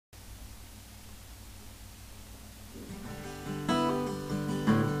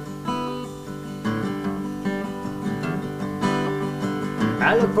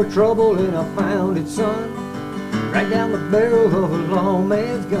I looked for trouble and I found it, son. Right down the barrel of a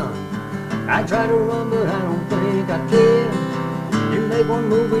lawman's gun. I tried to run, but I don't think I did. You make one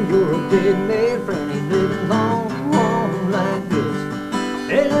move and you're a dead man friend. Ain't living long, long like this.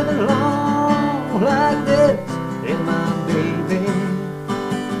 Ain't living long like this. And my baby,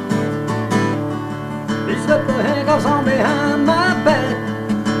 he stuck the handcuffs on behind my back.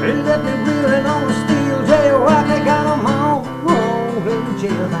 He left me reeling on the steel jail rock. They got him home in the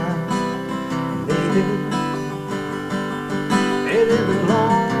jailhouse, baby. Ain't living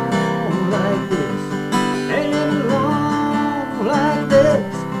long like this. Ain't living long like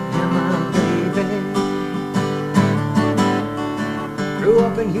this. Yeah, my baby. Grew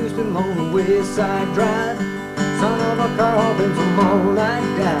up in Houston on the West Side Drive. Son of a car hop and some all-night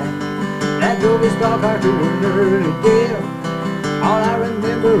guy that drove his dog car to an early death. All I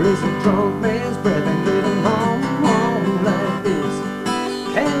remember is a drunk man's breath. And living long, long like this.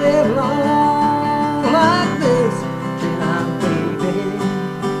 Can't live long like this. Can I, baby?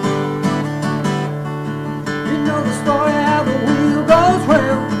 You know the story how the wheel goes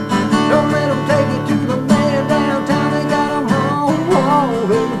round. Don't let them take you to the man downtown. They got him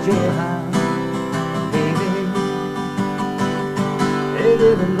home in the jailhouse, baby. They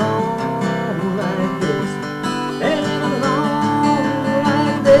living long like this. They living long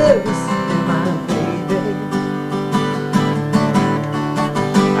like this, my baby.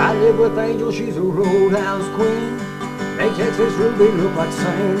 I live with Angel, she's a roadhouse queen. Make Texas Ruby look like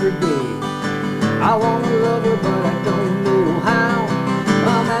Sandra Day. I wanna love her, but I don't know how.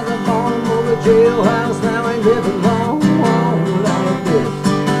 I'm at the bottom of the jailhouse now. Ain't living long, long like this.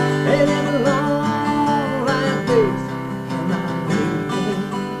 Ain't living long like this, my baby.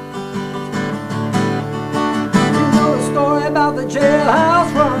 You know the story about the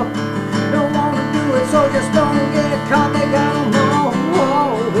jailhouse rock. Don't wanna do it, so just don't get caught. They got them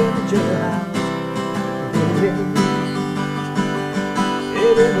all in the jailhouse, baby.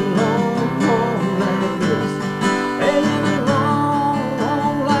 Ain't living long, long like this. Ain't living long,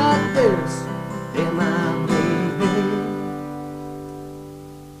 long like this. In my